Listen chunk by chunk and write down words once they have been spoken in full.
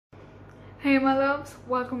Hey my loves,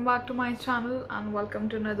 welcome back to my channel and welcome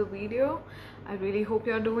to another video. I really hope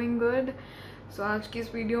you are doing good. So आज की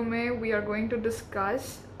इस video में we are going to discuss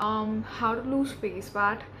how to lose face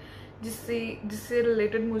fat, जिससे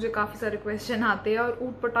related मुझे काफ़ी सारे question आते हैं और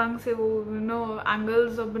ऊट पटांग से वो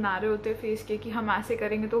एंगल्स बना रहे होते हैं फेस के कि हम ऐसे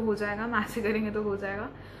करेंगे तो हो जाएगा, हम ऐसे करेंगे तो हो जाएगा।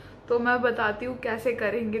 तो मैं बताती हूँ कैसे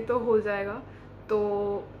करेंगे तो हो जाएगा। तो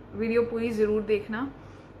वीडियो पूरी ज़रूर देखना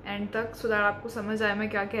एंड तक सो दैट आपको समझ आए मैं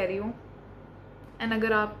क्या कह रही हूँ। एंड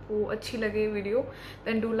अगर आपको अच्छी लगे video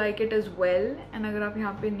then do like it as well. And अगर आप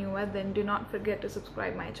यहाँ पे न्यू है then do not forget to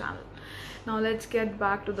subscribe my channel. Now let's get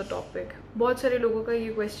back to the topic. बहुत सारे लोगों का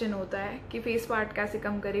ये क्वेश्चन होता है कि फेस फैट कैसे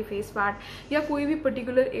कम करे, फेस फैट या कोई भी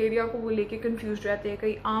पर्टिकुलर एरिया को वो लेके कंफ्यूज रहते हैं।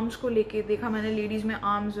 कई आर्म्स को लेके देखा मैंने, लेडीज़ में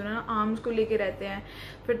आर्म्स जो है ना, आर्म्स को लेके रहते हैं,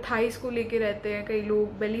 फिर थाइस को लेके रहते हैं कई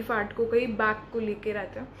लोग, बेली फैट को, कई बैक को लेके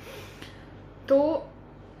रहते हैं। तो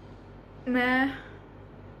मैं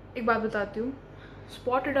एक बात बताती हूँ,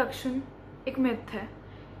 स्पॉट रिडक्शन एक मिथ है।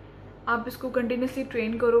 आप इसको कंटिन्यूसली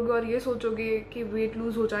ट्रेन करोगे और ये सोचोगे कि वेट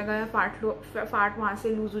लूज हो जाएगा या फैट वहाँ से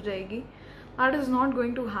लूज हो जाएगी। That is not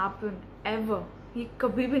going to happen ever. ये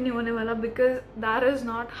कभी भी नहीं होने वाला, because that is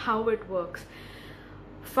not how it works.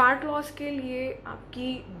 Fat loss के लिए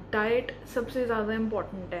आपकी डाइट सबसे ज़्यादा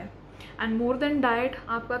इम्पॉर्टेंट है एंड मोर देन डाइट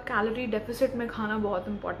आपका कैलोरी डेफिसिट में खाना बहुत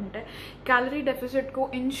इंपॉर्टेंट है। कैलोरी डेफिसिट को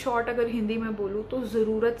इन शॉर्ट अगर हिंदी में बोलूँ तो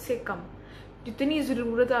ज़रूरत से कम, जितनी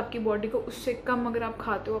ज़रूरत है आपकी बॉडी को उससे कम अगर आप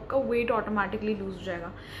खाते हो आपका वेट ऑटोमेटिकली लूज हो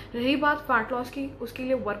जाएगा। रही बात फैट लॉस की, उसके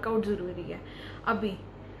लिए वर्कआउट ज़रूरी है। अभी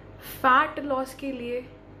फैट लॉस के लिए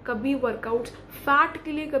कभी वर्कआउट्स, फैट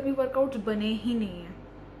के लिए कभी वर्कआउट्स बने ही नहीं हैं,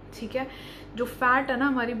 ठीक है। जो फैट है ना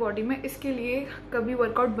हमारी बॉडी में, इसके लिए कभी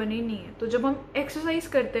वर्कआउट बने ही नहीं है। तो जब हम एक्सरसाइज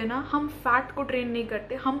करते हैं ना, हम फैट को ट्रेन नहीं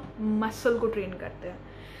करते, हम मसल को ट्रेन करते हैं।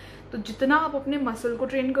 तो जितना आप अपने मसल को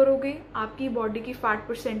ट्रेन करोगे आपकी बॉडी की फैट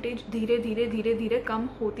परसेंटेज धीरे धीरे धीरे धीरे कम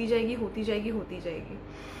होती जाएगी होती जाएगी होती जाएगी।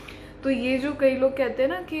 तो ये जो कई लोग कहते हैं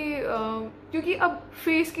ना कि क्योंकि अब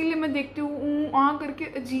फेस के लिए मैं देखती हूँ आ करके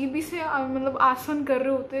अजीब ही से मतलब आसन कर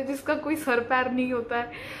रहे होते हैं जिसका कोई सर पैर नहीं होता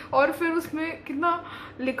है, और फिर उसमें कितना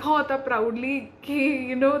लिखा होता है प्राउडली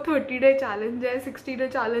कि 30 डे चैलेंज है, 60 डे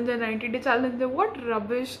चैलेंज है, 90 डे चैलेंज है। What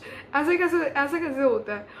rubbish! ऐसे कैसे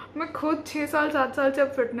होता है? मैं खुद 6 साल 7 साल से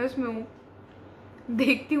अब फिटनेस में हूँ,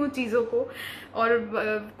 देखती हूँ चीज़ों को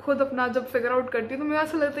और खुद अपना जब फिगर आउट करती हूँ तो मुझे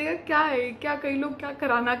ऐसा लगता है क्या है, क्या कई लोग क्या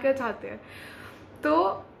कराना क्या चाहते हैं।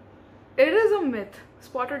 तो it is a myth,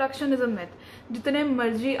 spot reduction is a myth. जितने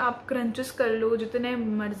मर्जी आप क्रंचेस कर लो, जितने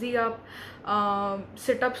मर्जी आप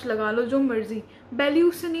सिटअप्स लगा लो, जो मर्जी, बेली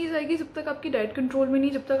उससे नहीं जाएगी जब तक आपकी डाइट कंट्रोल में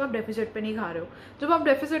नहीं, जब तक आप डेफिसिट पे नहीं खा रहे हो। जब आप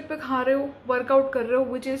डेफिसिट पे खा रहे हो, वर्कआउट कर रहे हो,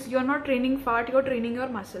 which is you are not training fat, you are training your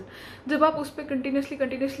muscle. जब आप उस पर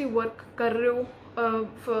कंटिन्यूसली वर्क कर रहे हो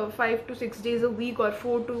 5 to 6 days a week और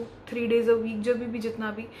 4 to 3 days a week, जब भी जितना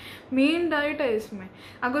भी मेन डाइट है इसमें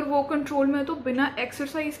अगर वो कंट्रोल में है तो बिना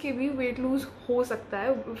एक्सरसाइज के भी वेट लूज हो सकता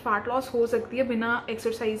है, फैट लॉस हो सकती है बिना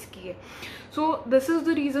एक्सरसाइज किए। So this is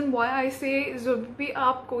the reason why आई से जब भी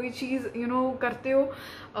आप कोई चीज़ करते हो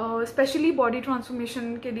स्पेशली बॉडी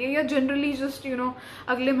ट्रांसफॉर्मेशन के लिए या जनरली जस्ट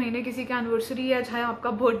अगले महीने किसी की एनिवर्सरी है, चाहे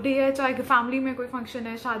आपका बर्थडे है, चाहे फैमिली में कोई फंक्शन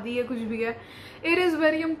है, शादी है, कुछ भी है, it is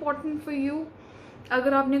very important for you.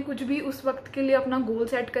 अगर आपने कुछ भी उस वक्त के लिए अपना गोल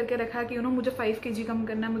सेट करके रखा है कि मुझे 5 kg कम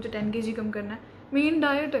करना है, मुझे 10 kg कम करना है, मेन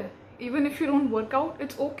डाइट है। Even if you don't workout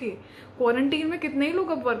it's okay. Quarantine में कितने ही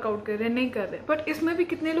लोग अब वर्कआउट कर रहे हैं, नहीं कर रहे, बट इसमें भी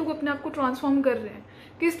कितने लोग अपने आप को ट्रांसफॉर्म कर रहे हैं।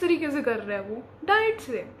 किस तरीके से कर रहे हैं? वो डाइट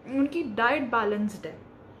से, उनकी डाइट बैलेंस्ड है।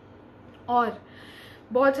 और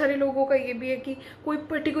बहुत सारे लोगों का ये भी है कि कोई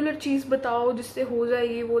पर्टिकुलर चीज़ बताओ जिससे हो जाए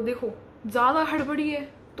ये वो। देखो, ज़्यादा हड़बड़ी है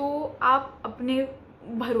तो आप अपने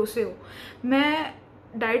भरोसे हो। मैं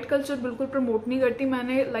डाइट कल्चर बिल्कुल प्रमोट नहीं करती,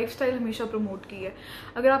 मैंने लाइफस्टाइल हमेशा प्रमोट की है।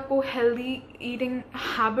 अगर आपको हेल्दी ईटिंग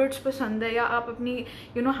हैबिट्स पसंद है या आप अपनी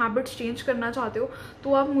हैबिट्स चेंज करना चाहते हो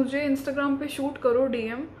तो आप मुझे इंस्टाग्राम पे शूट करो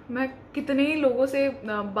DM। मैं कितने ही लोगों से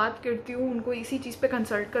बात करती हूँ, उनको इसी चीज़ पे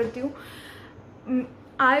कंसल्ट करती हूँ।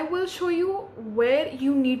 I will show you where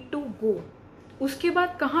you need to go. उसके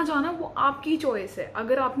बाद कहाँ जाना वो आपकी चॉइस है।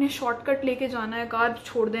 अगर आपने शॉर्टकट लेके जाना है, कार्ब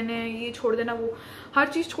छोड़ देने हैं, ये छोड़ देना, वो हर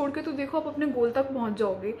चीज़ छोड़ के तो देखो आप अपने गोल तक पहुँच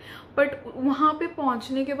जाओगे, बट वहाँ पे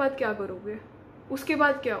पहुँचने के बाद क्या करोगे? उसके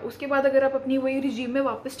बाद क्या? उसके बाद अगर आप अपनी वही रिजीम में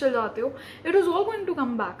वापस चल जाते हो, it is all going to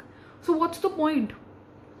come back. So what's the point?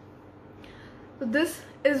 This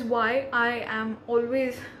is why I am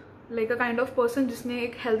always like a kind of person जिसने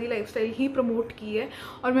एक हेल्दी लाइफस्टाइल ही प्रमोट की है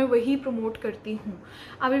और मैं वही प्रमोट करती हूँ।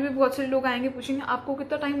 अभी भी बहुत सारे लोग आएंगे पूछेंगे आपको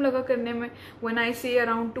कितना टाइम लगा करने में, व्हेन आई से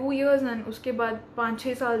अराउंड 2 years, एंड उसके बाद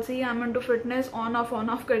 5-6 साल से ही I am into fitness, on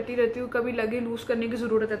off करती रहती हूँ। कभी लगे लूज़ करने की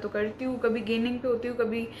ज़रूरत है तो करती हूँ, कभी गेनिंग पे होती हूँ,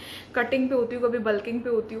 कभी कटिंग पे होती हूँ, कभी बल्किंग पे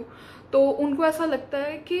होती हूँ। तो उनको ऐसा लगता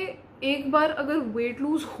है कि एक बार अगर वेट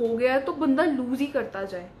लूज हो गया है तो बंदा लूज ही करता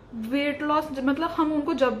जाए। वेट लॉस मतलब हम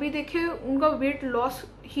उनको जब भी देखे उनका वेट लॉस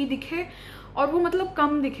ही दिखे और वो मतलब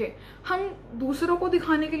कम दिखे। हम दूसरों को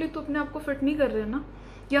दिखाने के लिए तो अपने आप को फिट नहीं कर रहे ना,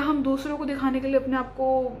 या हम दूसरों को दिखाने के लिए अपने आप को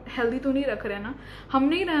हेल्दी तो नहीं रख रहे ना। हम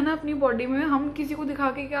नहीं रहना अपनी बॉडी में, हम किसी को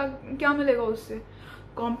दिखा के क्या क्या मिलेगा उससे?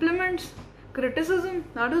 Compliments, criticism,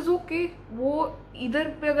 that is okay. वो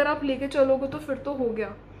इधर पे अगर आप लेके चलोगे तो फिर तो हो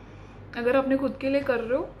गया। अगर आपने खुद के लिए कर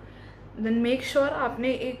रहे हो देन मेक श्योर आपने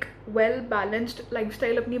एक वेल बैलेंस्ड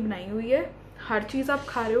लाइफस्टाइल अपनी बनाई हुई है। हर चीज़ आप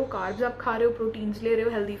खा रहे हो, कार्ब्स आप खा रहे हो, प्रोटीन्स ले रहे हो,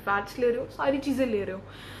 हेल्दी फैट्स ले रहे हो, सारी चीज़ें ले रहे हो।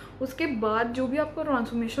 उसके बाद जो भी आपका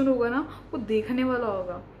ट्रांसफॉर्मेशन होगा ना वो देखने वाला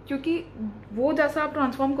होगा, क्योंकि वो जैसा आप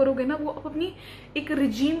ट्रांसफॉर्म करोगे ना वो आप अपनी एक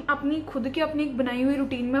रिजीम, अपनी खुद की अपनी एक बनाई हुई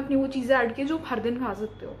रूटीन में अपनी वो चीज़ें ऐड की जो हर दिन खा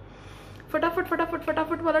सकते हो।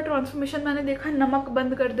 फटाफट वाला ट्रांसफॉर्मेशन मैंने देखा, नमक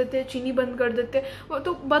बंद कर देते, चीनी बंद कर देते, वो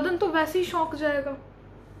तो बदन तो वैसे ही शौक जाएगा।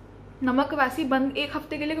 नमक वैसे ही बंद, 1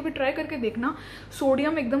 हफ्ते के लिए कभी ट्राई करके देखना,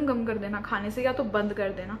 सोडियम एकदम कम कर देना खाने से, या तो बंद कर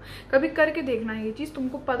देना। कभी करके देखना ये चीज़,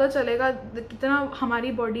 तुमको पता चलेगा कितना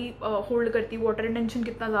हमारी बॉडी होल्ड करती है, वाटर रिटेंशन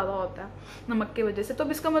कितना ज़्यादा होता है नमक की वजह से। तो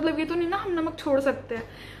अब इसका मतलब ये तो नहीं ना हम नमक छोड़ सकते हैं,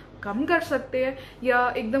 कम कर सकते हैं, या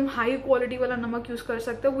एकदम हाई क्वालिटी वाला नमक यूज़ कर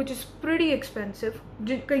सकते हैं विच इज़ प्रीटी एक्सपेंसिव।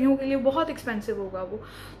 जिन कईयों के लिए बहुत एक्सपेंसिव होगा वो।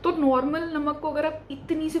 तो नॉर्मल नमक को अगर आप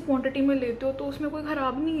इतनी सी क्वांटिटी में लेते हो तो उसमें कोई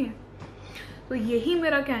ख़राब नहीं है। तो यही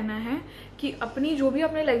मेरा कहना है कि अपनी जो भी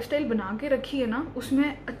आपने लाइफस्टाइल बना के रखी है ना उसमें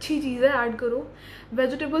अच्छी चीज़ें ऐड करो।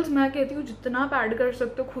 वेजिटेबल्स मैं कहती हूँ जितना आप ऐड कर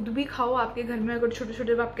सकते हो खुद भी खाओ, आपके घर में अगर छोटे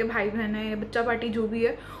छोटे आपके भाई बहन है या बच्चा पार्टी जो भी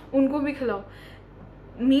है उनको भी खिलाओ।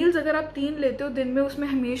 मील्स अगर आप 3 लेते हो दिन में, उसमें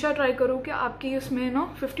हमेशा ट्राई करो कि आपकी उसमें ना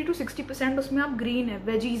 50 to 60% उसमें आप ग्रीन है,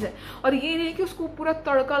 वेजीज है। और ये नहीं कि उसको पूरा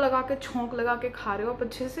तड़का लगा के छौंक लगा के खा रहे हो आप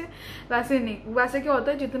अच्छे से, वैसे नहीं। वैसे क्या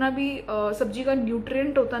होता है जितना भी सब्जी का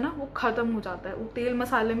न्यूट्रिएंट होता है ना वो खत्म हो जाता है, वो तेल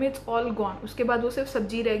मसाले में इट्स ऑल गॉन। उसके बाद वो सिर्फ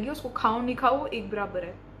सब्जी रहेगी, उसको खाओ नहीं खाओ वो एक बराबर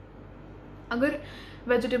है। अगर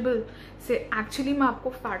वेजिटेबल से एक्चुअली में आपको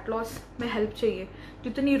फैट लॉस में हेल्प चाहिए,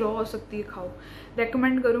 जितनी रॉ हो सकती है खाओ।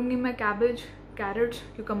 रेकमेंड करूँगी मैं cabbage, crates,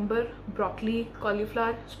 cucumber, broccoli,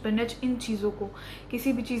 cauliflower, spinach, इन चीज़ों को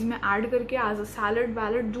किसी भी चीज़ में ऐड करके एज अ सैलड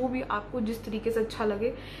वैलड जो भी आपको जिस तरीके से अच्छा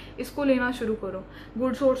लगे इसको लेना शुरू करो।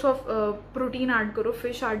 Good source of protein add करो,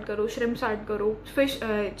 फिश ऐड करो, श्रिम्प्स ऐड करो,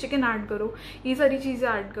 चिकन ऐड करो, ये सारी चीज़ें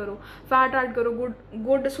ऐड करो। फैट ऐड करो,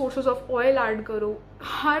 good sources of oil add करो,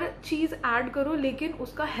 हर चीज़ ऐड करो लेकिन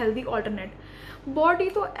उसका हेल्दी ऑल्टरनेट। बॉडी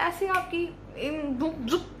तो ऐसे आपकी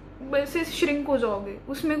वैसे श्रिंक हो जाओगे,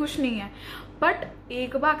 उसमें कुछ नहीं है। बट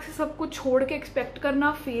एक बार से सब कुछ छोड़ के एक्सपेक्ट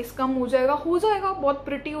करना फेस कम हो जाएगा बहुत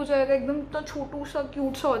प्रिटी हो जाएगा, एकदम इतना छोटू सा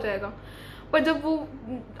क्यूट सा हो जाएगा। पर जब वो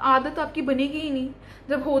आदत आपकी बनेगी ही नहीं,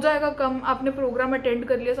 जब हो जाएगा कम, आपने प्रोग्राम अटेंड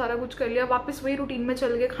कर लिया, सारा कुछ कर लिया, वापस वही रूटीन में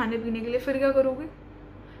चल गए खाने पीने के लिए, फिर क्या करोगे?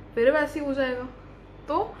 फिर वैसे ही हो जाएगा।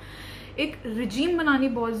 तो एक रिजीम बनानी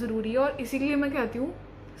बहुत ज़रूरी है और इसीलिए मैं कहती हूँ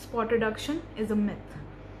spot reduction is a myth.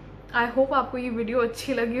 I hope आपको ये वीडियो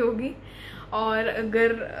अच्छी लगी होगी, और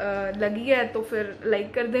अगर लगी है तो फिर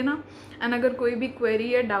लाइक कर देना। एंड अगर कोई भी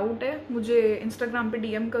क्वेरी है, डाउट है, मुझे इंस्टाग्राम पे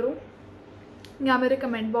डीएम करो या मेरे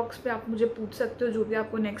कमेंट बॉक्स पे आप मुझे पूछ सकते हो जो भी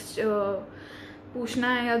आपको नेक्स्ट पूछना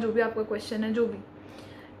है या जो भी आपका क्वेश्चन है, जो भी।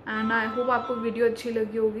 एंड आई होप आपको वीडियो अच्छी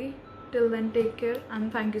लगी होगी। Till then take care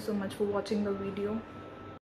and thank you so much for watching the video.